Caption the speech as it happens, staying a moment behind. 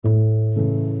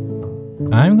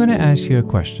I'm going to ask you a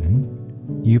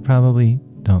question you probably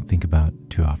don't think about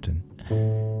too often.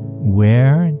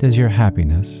 Where does your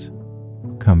happiness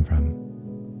come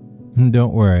from?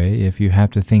 Don't worry if you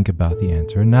have to think about the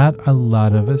answer. Not a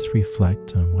lot of us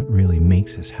reflect on what really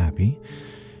makes us happy.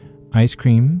 Ice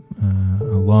cream, a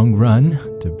long run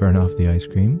to burn off the ice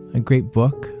cream, a great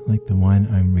book like the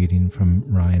one I'm reading from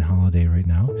Ryan Holiday right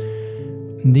now.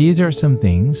 These are some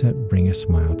things that bring a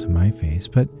smile to my face,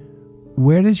 but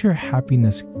where does your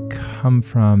happiness come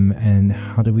from, and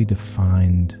how do we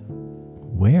define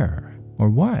where or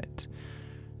what?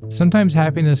 Sometimes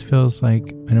happiness feels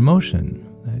like an emotion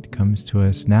that comes to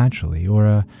us naturally, or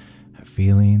a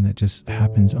feeling that just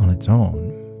happens on its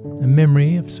own. A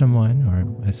memory of someone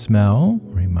or a smell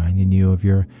reminding you of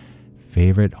your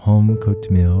favorite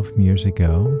home-cooked meal from years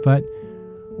ago. But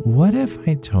what if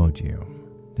I told you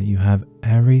that you have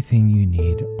everything you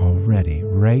need already,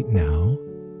 right now,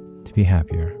 to be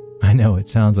happier? I know it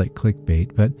sounds like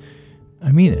clickbait, but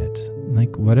I mean it.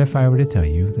 Like, what if I were to tell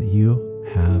you that you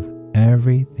have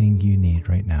everything you need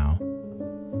right now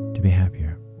to be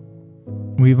happier?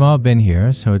 We've all been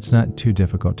here, so it's not too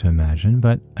difficult to imagine,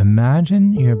 but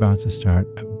imagine you're about to start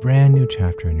a brand new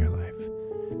chapter in your life.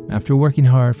 After working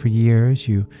hard for years,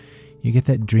 you get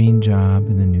that dream job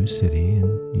in the new city,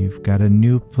 and you've got a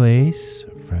new place,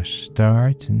 a fresh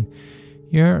start, and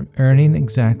you're earning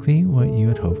exactly what you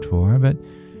had hoped for. But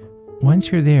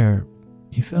once you're there,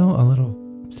 you feel a little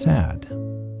sad.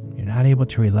 You're not able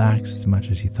to relax as much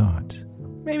as you thought.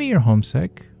 Maybe you're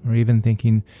homesick, or even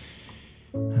thinking,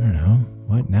 I don't know,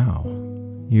 what now?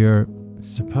 You're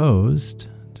supposed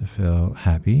to feel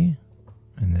happy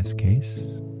in this case,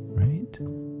 right?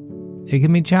 It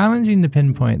can be challenging to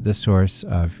pinpoint the source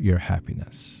of your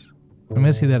happiness. I'm going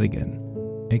to say that again.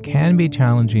 It can be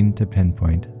challenging to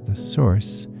pinpoint the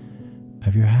source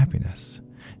of your happiness.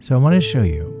 So I want to show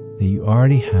you that you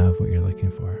already have what you're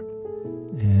looking for.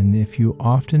 And if you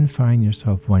often find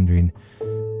yourself wondering,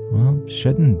 well,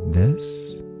 shouldn't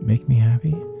this make me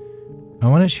happy? I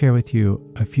want to share with you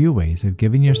a few ways of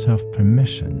giving yourself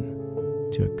permission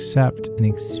to accept and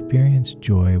experience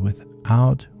joy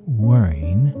without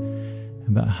worrying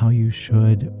about how you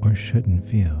should or shouldn't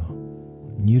feel.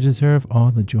 You deserve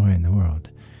all the joy in the world.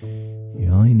 You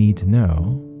only need to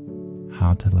know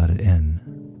how to let it in.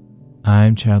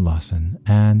 I'm Chad Lawson,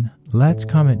 and let's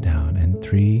calm it down in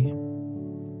 3,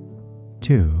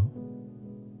 2,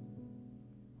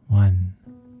 1.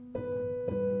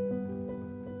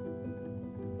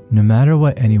 No matter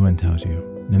what anyone tells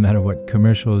you, no matter what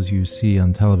commercials you see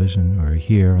on television or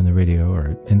hear on the radio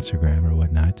or Instagram or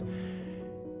whatnot,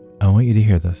 I want you to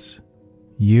hear this.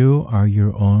 You are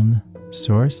your own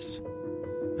source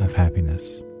of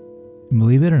happiness.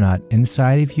 Believe it or not,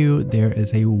 inside of you there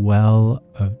is a well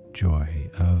of joy,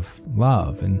 of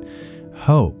love and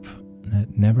hope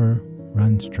that never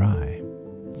runs dry.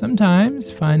 Sometimes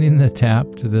finding the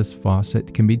tap to this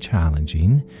faucet can be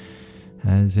challenging,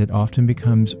 as it often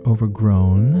becomes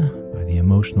overgrown by the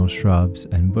emotional shrubs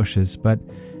and bushes, but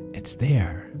it's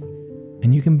there,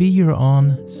 and you can be your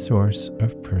own source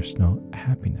of personal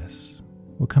happiness.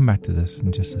 We'll come back to this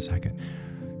in just a second.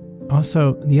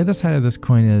 Also, the other side of this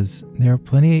coin is there are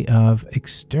plenty of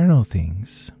external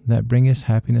things that bring us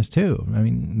happiness too. I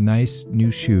mean, nice new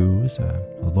shoes, a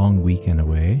long weekend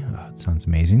away. Oh, it sounds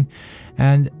amazing.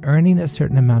 And earning a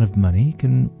certain amount of money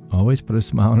can always put a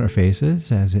smile on our faces,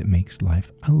 as it makes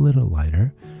life a little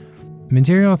lighter.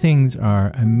 Material things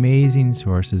are amazing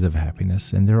sources of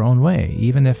happiness in their own way,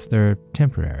 even if they're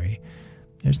temporary.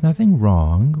 There's nothing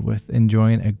wrong with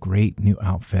enjoying a great new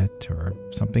outfit or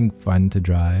something fun to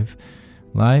drive.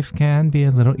 Life can be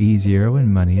a little easier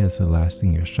when money is the last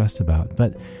thing you're stressed about,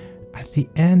 but at the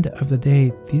end of the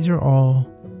day, these are all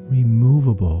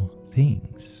removable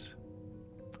things.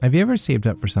 Have you ever saved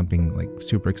up for something like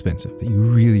super expensive that you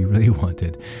really, really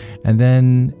wanted, and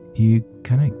then you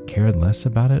kind of cared less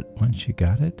about it once you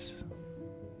got it?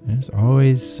 There's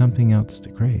always something else to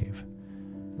crave.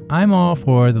 I'm all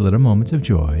for the little moments of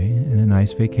joy and a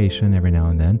nice vacation every now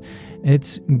and then.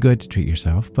 It's good to treat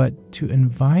yourself, but to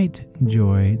invite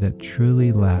joy that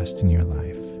truly lasts in your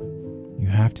life, you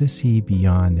have to see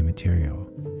beyond the material.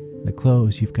 The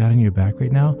clothes you've got on your back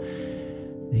right now,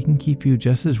 they can keep you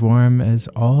just as warm as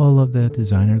all of the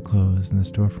designer clothes in the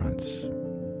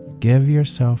storefronts. Give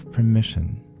yourself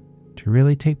permission to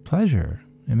really take pleasure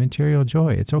in material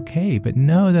joy. It's okay, but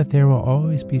know that there will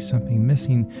always be something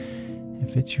missing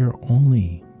if it's your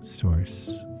only source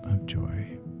of joy.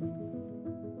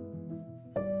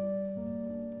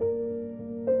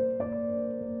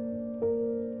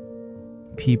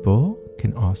 People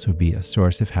can also be a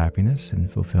source of happiness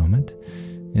and fulfillment.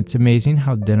 It's amazing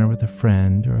how dinner with a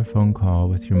friend or a phone call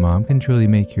with your mom can truly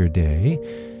make your day.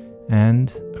 And,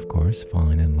 of course,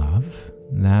 falling in love.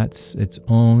 That's its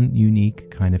own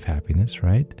unique kind of happiness,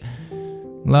 right?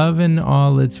 Love in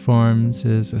all its forms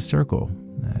is a circle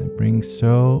that brings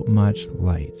so much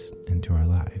light into our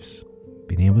lives.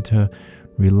 Being able to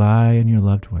rely on your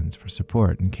loved ones for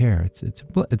support and care,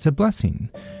 it's a blessing.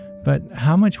 But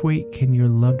how much weight can your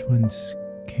loved ones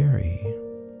carry?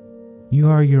 You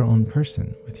are your own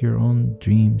person with your own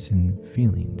dreams and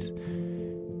feelings.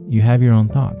 You have your own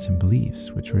thoughts and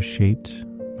beliefs, which were shaped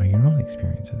by your own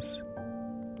experiences.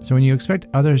 So when you expect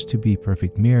others to be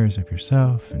perfect mirrors of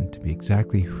yourself and to be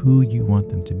exactly who you want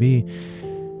them to be,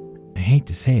 I hate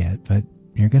to say it, but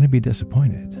you're going to be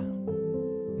disappointed.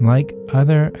 Like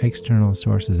other external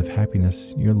sources of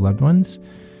happiness, your loved ones,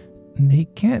 they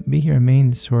can't be your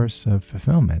main source of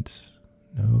fulfillment,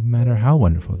 no matter how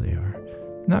wonderful they are.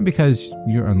 Not because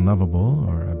you're unlovable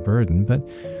or a burden, but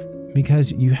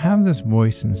because you have this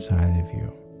voice inside of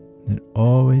you that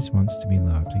always wants to be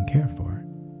loved and cared for.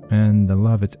 And the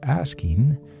love it's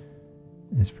asking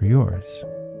is for yours.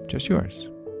 Just yours.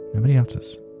 Nobody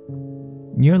else's.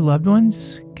 Your loved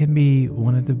ones can be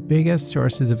one of the biggest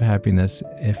sources of happiness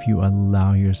if you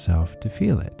allow yourself to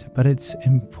feel it. But it's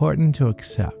important to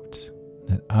accept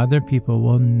that other people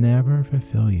will never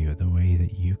fulfill you the way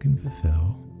that you can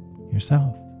fulfill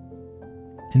yourself.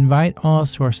 Invite all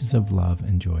sources of love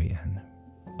and joy in.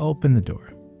 Open the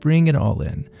door. Bring it all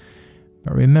in.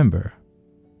 But remember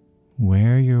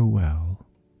where your well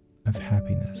of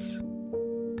happiness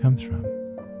comes from.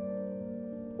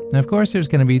 Now, of course, there's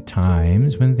going to be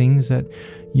times when things that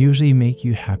usually make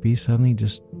you happy suddenly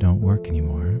just don't work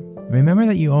anymore. Remember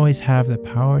that you always have the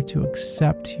power to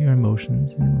accept your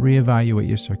emotions and reevaluate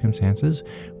your circumstances.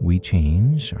 We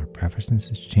change, our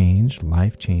preferences change,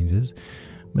 life changes.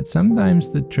 But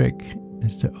sometimes the trick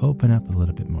is to open up a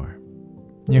little bit more.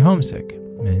 You're homesick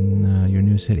in your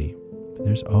new city, but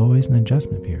there's always an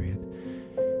adjustment period.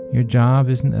 Your job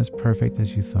isn't as perfect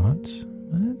as you thought,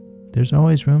 but there's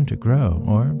always room to grow,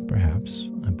 or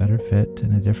perhaps a better fit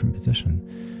in a different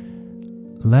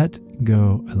position. Let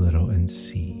go a little and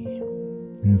see.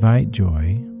 Invite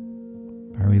joy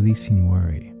by releasing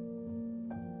worry.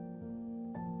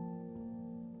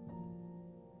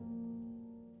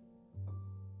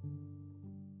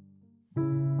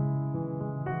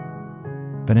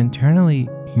 But internally,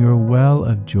 your well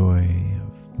of joy,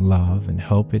 of love and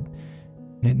hope, it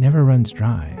never runs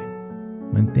dry.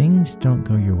 When things don't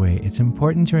go your way, it's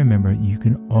important to remember you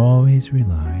can always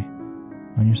rely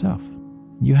on yourself.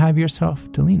 You have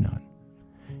yourself to lean on.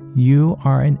 You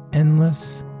are an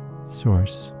endless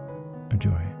source of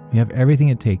joy. You have everything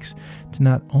it takes to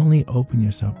not only open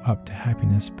yourself up to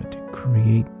happiness, but to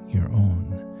create your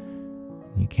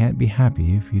own. You can't be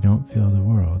happy if you don't feel the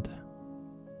world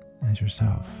as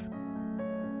yourself.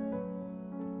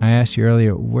 I asked you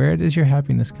earlier, where does your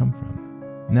happiness come from?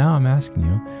 Now I'm asking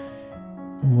you,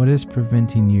 what is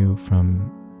preventing you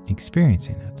from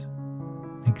experiencing it?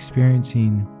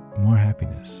 Experiencing more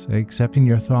happiness, accepting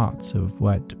your thoughts of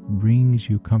what brings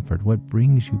you comfort, what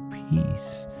brings you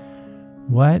peace.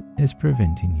 What is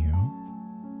preventing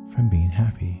you from being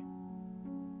happy?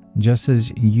 Just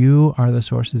as you are the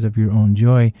sources of your own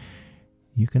joy,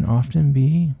 you can often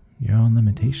be your own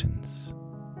limitations.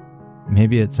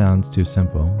 Maybe it sounds too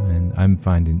simple, and I'm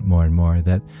finding more and more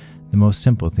that the most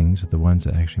simple things are the ones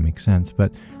that actually make sense,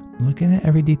 but looking at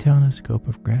every detail in a scope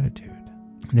of gratitude.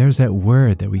 There's that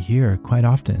word that we hear quite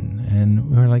often, and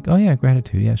we're like, oh yeah,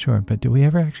 gratitude, yeah, sure, but do we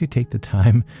ever actually take the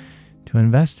time to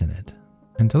invest in it,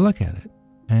 and to look at it,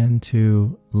 and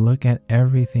to look at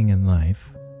everything in life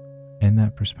in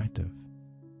that perspective?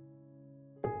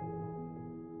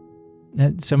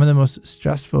 At some of the most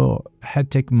stressful,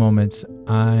 hectic moments,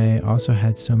 I also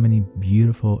had so many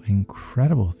beautiful,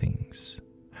 incredible things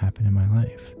happen in my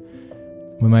life.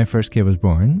 When my first kid was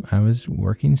born, I was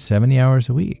working 70 hours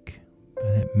a week,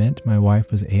 but it meant my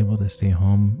wife was able to stay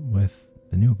home with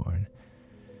the newborn.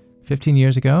 15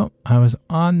 years ago, I was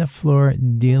on the floor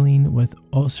dealing with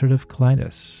ulcerative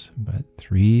colitis, but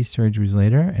 3 surgeries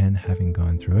later, and having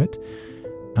gone through it,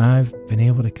 I've been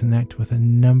able to connect with a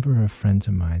number of friends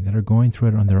of mine that are going through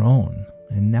it on their own.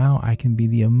 And now I can be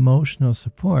the emotional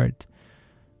support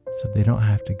so they don't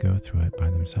have to go through it by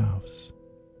themselves.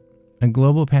 A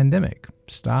global pandemic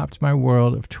stopped my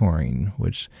world of touring,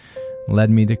 which led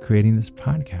me to creating this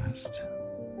podcast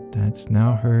that's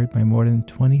now heard by more than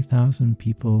 20,000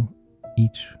 people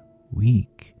each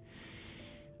week.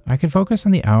 I could focus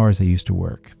on the hours I used to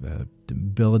work, the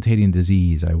debilitating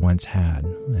disease I once had,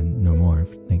 and no more,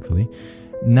 thankfully,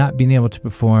 not being able to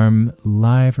perform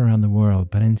live around the world,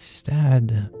 but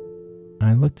instead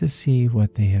I look to see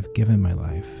what they have given my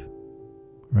life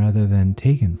rather than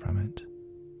taken from it.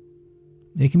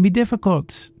 It can be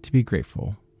difficult to be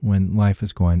grateful when life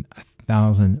is going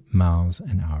 1,000 miles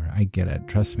an hour. I get it,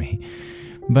 trust me.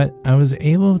 But I was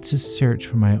able to search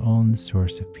for my own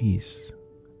source of peace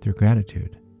through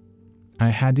gratitude. I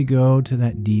had to go to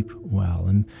that deep well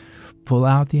and pull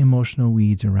out the emotional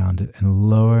weeds around it and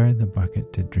lower the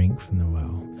bucket to drink from the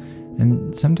well.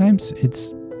 And sometimes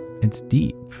it's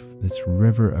deep, this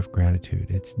river of gratitude.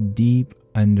 It's deep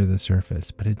under the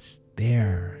surface, but it's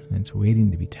there and it's waiting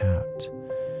to be tapped.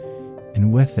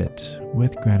 And with it,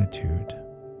 with gratitude,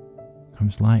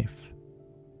 comes life.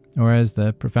 Or as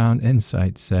the profound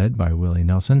insight said by Willie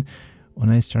Nelson, when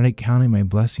I started counting my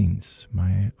blessings,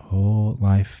 my whole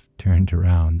life turned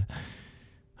around.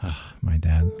 My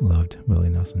dad loved Willie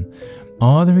Nelson.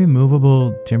 All the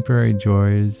removable temporary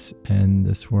joys in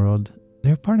this world,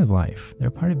 they're part of life. They're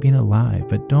part of being alive,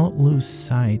 but don't lose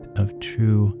sight of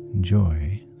true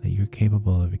joy that you're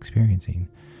capable of experiencing.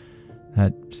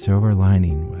 That silver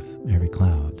lining with every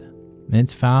cloud. And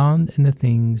it's found in the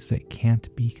things that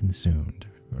can't be consumed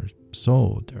or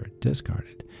sold or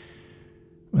discarded.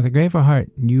 With a grateful heart,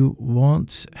 you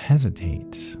won't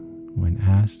hesitate when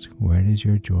asked, where does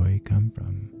your joy come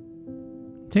from?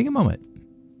 Take a moment.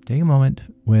 Take a moment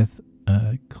with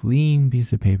a clean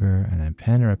piece of paper and a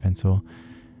pen or a pencil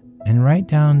and write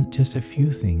down just a few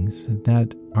things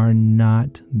that are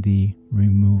not the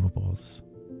removables.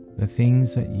 The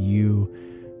things that you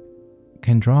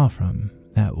can draw from,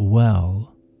 that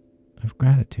well of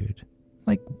gratitude.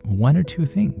 Like one or two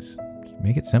things. Just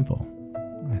make it simple.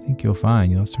 I think you'll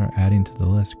find you'll start adding to the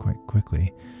list quite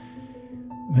quickly.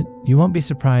 But you won't be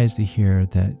surprised to hear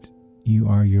that you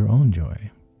are your own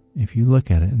joy if you look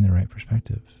at it in the right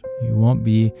perspective. You won't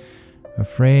be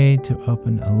afraid to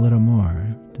open a little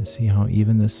more to see how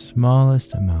even the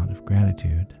smallest amount of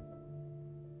gratitude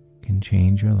can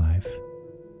change your life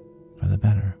for the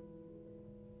better.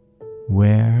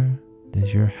 Where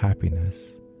does your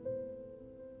happiness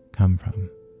come from?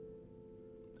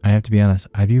 I have to be honest,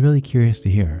 I'd be really curious to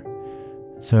hear.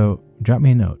 So drop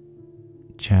me a note,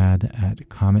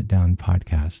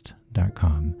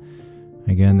 chad@cometdownpodcast.com.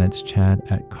 Again, that's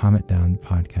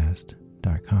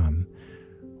chad@cometdownpodcast.com.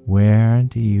 Where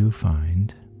do you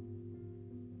find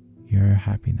your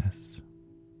happiness?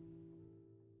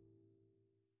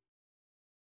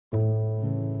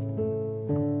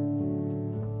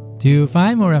 To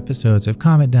find more episodes of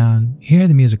Calm It Down, hear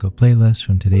the musical playlist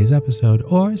from today's episode,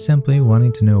 or simply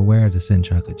wanting to know where to send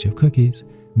chocolate chip cookies,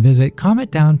 visit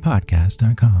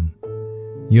cometdownpodcast.com.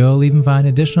 You'll even find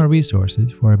additional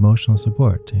resources for emotional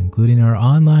support, including our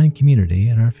online community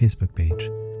and our Facebook page.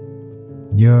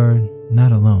 You're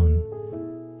not alone.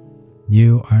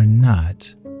 You are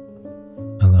not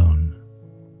alone.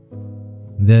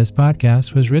 This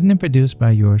podcast was written and produced by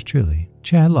yours truly,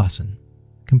 Chad Lawson,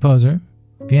 composer,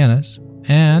 pianist,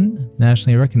 and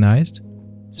nationally recognized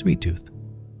Sweet Tooth.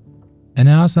 And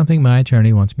now something my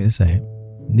attorney wants me to say.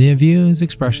 The views,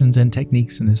 expressions, and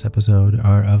techniques in this episode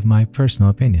are of my personal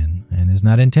opinion and is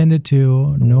not intended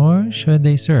to, nor should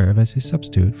they serve as a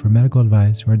substitute for medical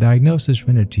advice or diagnosis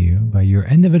rendered to you by your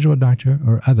individual doctor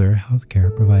or other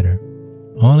healthcare provider.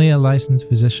 Only a licensed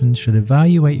physician should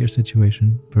evaluate your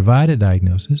situation, provide a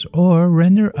diagnosis, or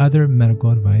render other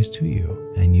medical advice to you,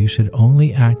 and you should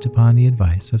only act upon the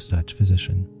advice of such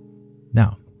physician.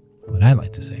 Now, what I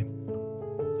like to say.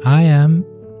 I am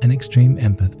an extreme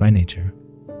empath by nature,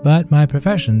 but my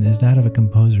profession is that of a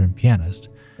composer and pianist,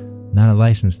 not a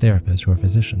licensed therapist or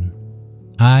physician.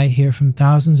 I hear from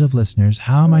thousands of listeners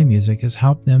how my music has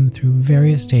helped them through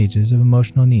various stages of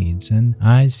emotional needs, and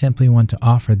I simply want to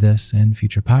offer this and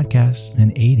future podcasts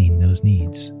in aiding those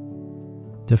needs.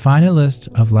 To find a list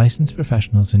of licensed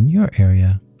professionals in your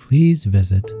area, please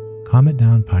visit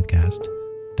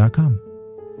cometdownpodcast.com.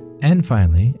 And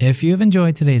finally, if you've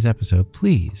enjoyed today's episode,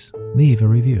 please leave a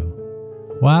review.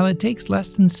 While it takes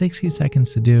less than 60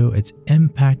 seconds to do, its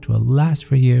impact will last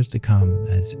for years to come,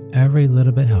 as every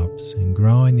little bit helps in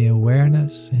growing the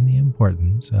awareness and the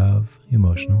importance of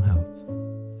emotional health.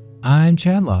 I'm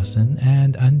Chad Lawson,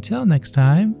 and until next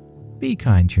time, be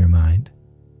kind to your mind,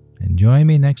 and join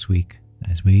me next week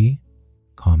as we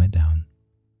calm it down.